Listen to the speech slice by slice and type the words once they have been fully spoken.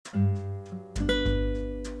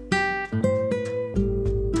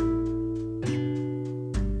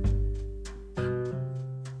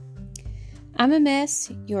I'm a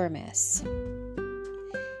mess, you're a mess.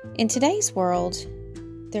 In today's world,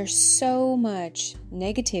 there's so much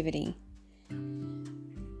negativity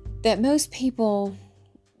that most people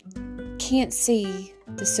can't see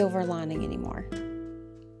the silver lining anymore.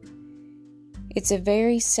 It's a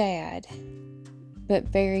very sad but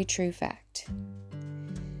very true fact.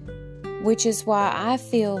 Which is why I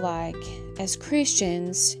feel like as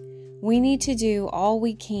Christians, we need to do all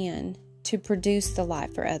we can to produce the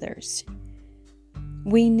light for others.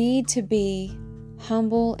 We need to be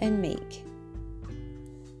humble and meek.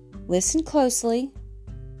 Listen closely.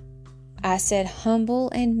 I said humble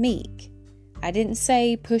and meek. I didn't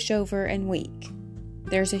say pushover and weak.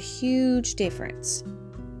 There's a huge difference.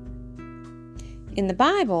 In the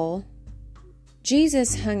Bible,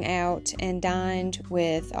 Jesus hung out and dined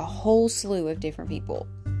with a whole slew of different people.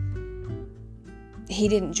 He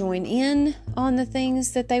didn't join in on the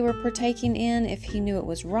things that they were partaking in if he knew it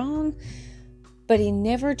was wrong, but he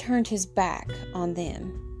never turned his back on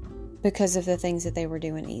them because of the things that they were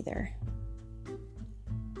doing either.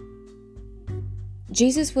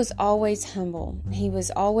 Jesus was always humble. He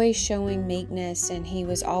was always showing meekness, and he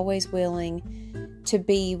was always willing to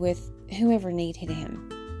be with whoever needed him.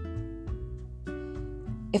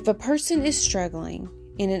 If a person is struggling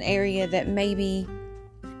in an area that maybe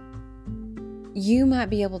you might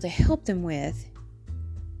be able to help them with,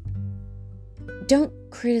 don't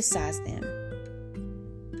criticize them.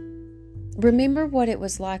 Remember what it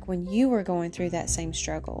was like when you were going through that same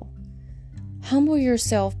struggle. Humble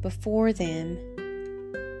yourself before them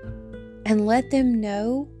and let them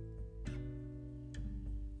know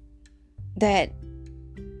that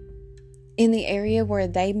in the area where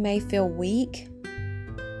they may feel weak,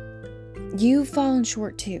 you've fallen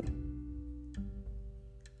short too.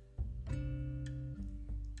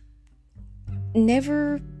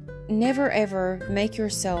 Never ever make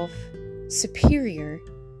yourself superior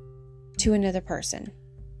to another person.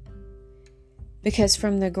 Because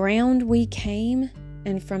from the ground we came,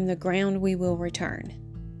 and from the ground we will return.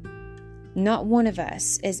 Not one of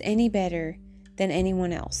us is any better than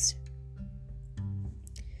anyone else.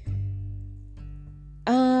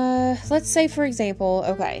 Let's say, for example,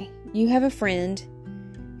 you have a friend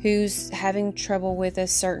who's having trouble with a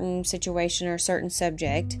certain situation or a certain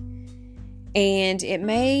subject, and it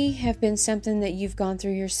may have been something that you've gone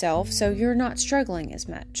through yourself, so you're not struggling as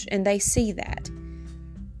much, and they see that.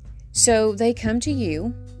 So they come to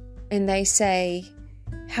you and they say,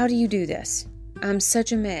 "How do you do this? I'm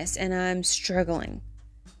such a mess and I'm struggling."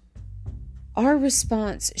 Our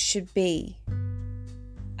response should be,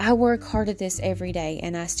 "I work hard at this every day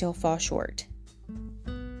and I still fall short."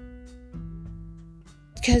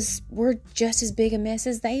 Because we're just as big a mess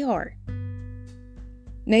as they are.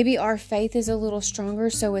 Maybe our faith is a little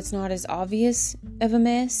stronger, so it's not as obvious of a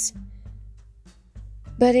mess.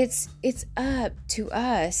 But it's up to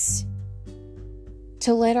us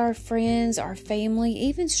to let our friends, our family,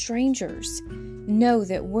 even strangers know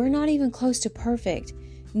that we're not even close to perfect,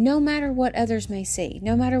 no matter what others may see,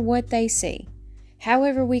 no matter what they see.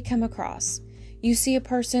 However we come across. You see a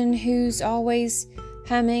person who's always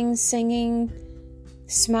humming, singing,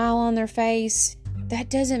 smile on their face. That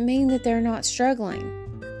doesn't mean that they're not struggling.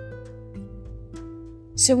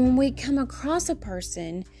 So when we come across a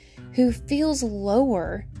person who feels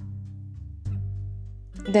lower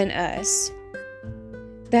than us,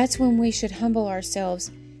 that's when we should humble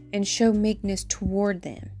ourselves and show meekness toward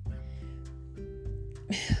them.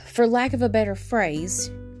 For lack of a better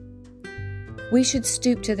phrase, we should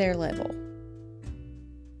stoop to their level.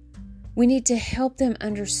 We need to help them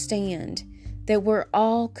understand that we're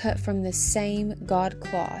all cut from the same God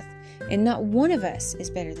cloth, and not one of us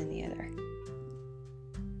is better than the other.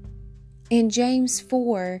 In James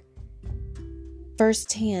 4, verse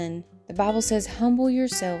 10, the Bible says, "Humble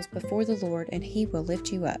yourselves before the Lord, and He will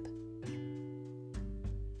lift you up."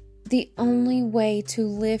 The only way to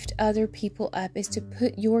lift other people up is to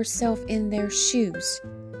put yourself in their shoes.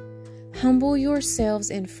 Humble yourselves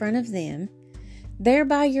in front of them.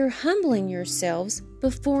 Thereby you're humbling yourselves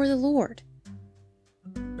before the Lord.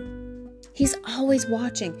 He's always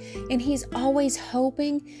watching, and He's always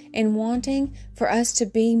hoping and wanting for us to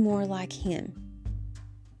be more like Him.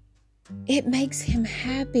 It makes Him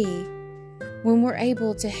happy when we're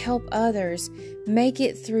able to help others make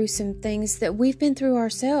it through some things that we've been through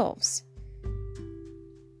ourselves.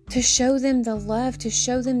 To show them the love, to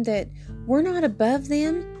show them that we're not above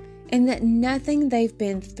them, and that nothing they've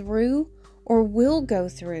been through or will go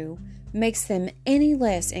through makes them any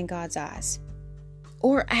less in God's eyes.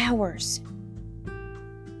 Or ours.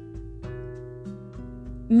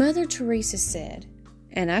 Mother Teresa said,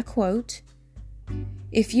 and I quote,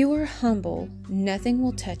 If you are humble, nothing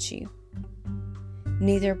will touch you,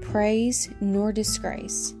 neither praise nor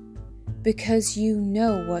disgrace, because you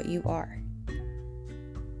know what you are.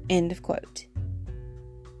 End of quote.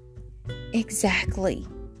 Exactly.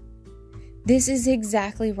 This is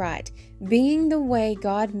exactly right. Being the way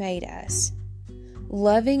God made us,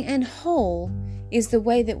 loving and whole, is the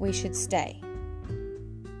way that we should stay.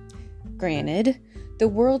 Granted, the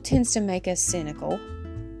world tends to make us cynical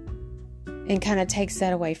and kind of takes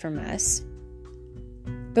that away from us.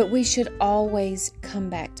 But we should always come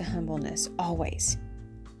back to humbleness, always.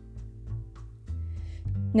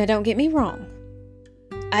 Now, don't get me wrong.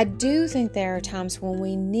 I do think there are times when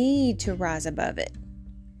we need to rise above it.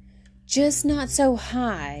 Just not so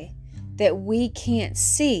high that we can't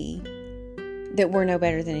see that we're no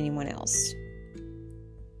better than anyone else.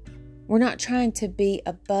 We're not trying to be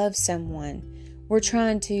above someone. We're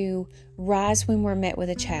trying to rise when we're met with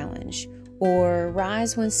a challenge, or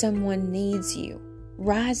rise when someone needs you.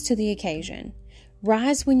 Rise to the occasion.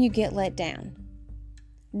 Rise when you get let down.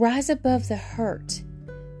 Rise above the hurt,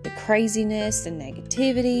 the craziness, the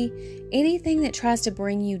negativity, anything that tries to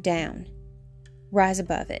bring you down. Rise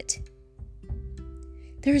above it.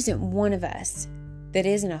 There isn't one of us that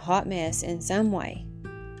isn't a hot mess in some way.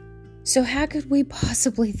 So how could we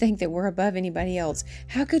possibly think that we're above anybody else?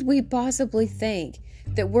 How could we possibly think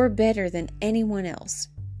that we're better than anyone else?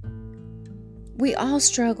 We all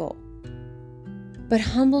struggle. But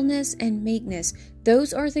humbleness and meekness,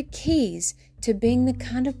 those are the keys to being the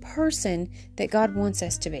kind of person that God wants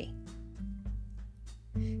us to be.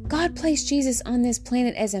 God placed Jesus on this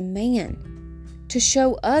planet as a man to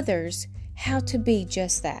show others how to be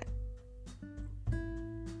just that.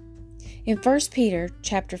 In 1 Peter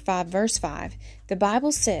chapter 5, verse 5, the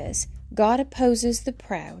Bible says, God opposes the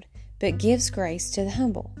proud, but gives grace to the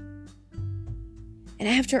humble. And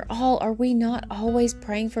after all, are we not always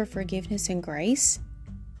praying for forgiveness and grace?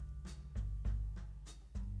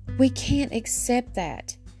 We can't accept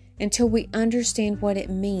that until we understand what it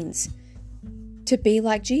means to be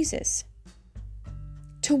like Jesus,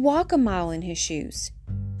 to walk a mile in his shoes,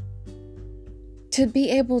 to be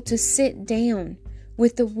able to sit down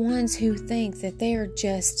with the ones who think that they are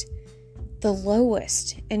just the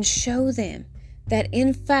lowest and show them that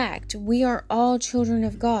in fact we are all children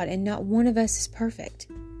of God and not one of us is perfect.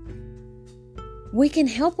 We can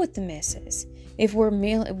help with the messes if we're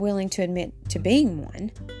willing to admit to being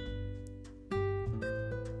one.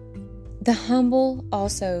 The humble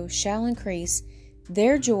also shall increase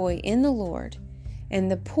their joy in the Lord, and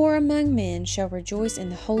the poor among men shall rejoice in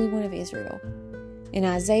the Holy One of Israel. In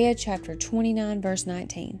Isaiah chapter 29, verse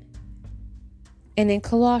 19. And in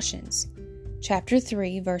Colossians chapter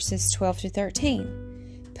 3, verses 12 to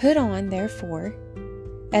 13. Put on, therefore,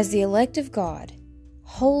 as the elect of God,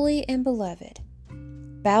 holy and beloved,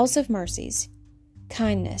 bowels of mercies,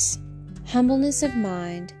 kindness, humbleness of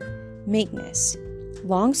mind, meekness,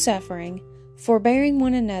 long-suffering, forbearing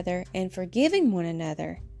one another, and forgiving one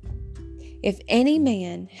another. If any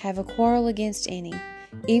man have a quarrel against any,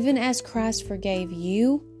 even as Christ forgave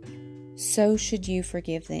you, so should you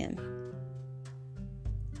forgive them.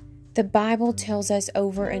 The Bible tells us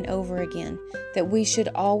over and over again that we should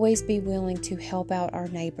always be willing to help out our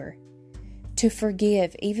neighbor, to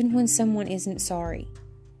forgive even when someone isn't sorry,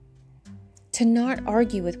 to not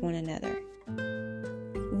argue with one another.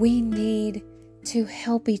 We need to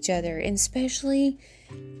help each other, and especially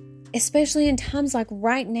in times like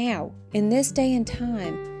right now, in this day and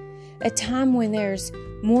time, a time when there's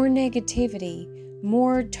more negativity,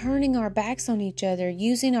 more turning our backs on each other,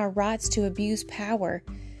 using our rights to abuse power.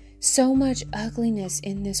 So much ugliness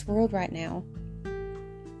in this world right now.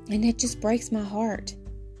 And it just breaks my heart.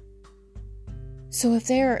 So if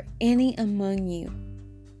there are any among you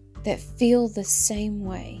that feel the same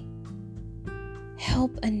way,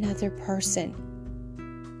 help another person.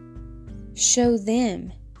 Show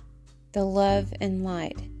them the love and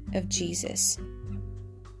light of Jesus.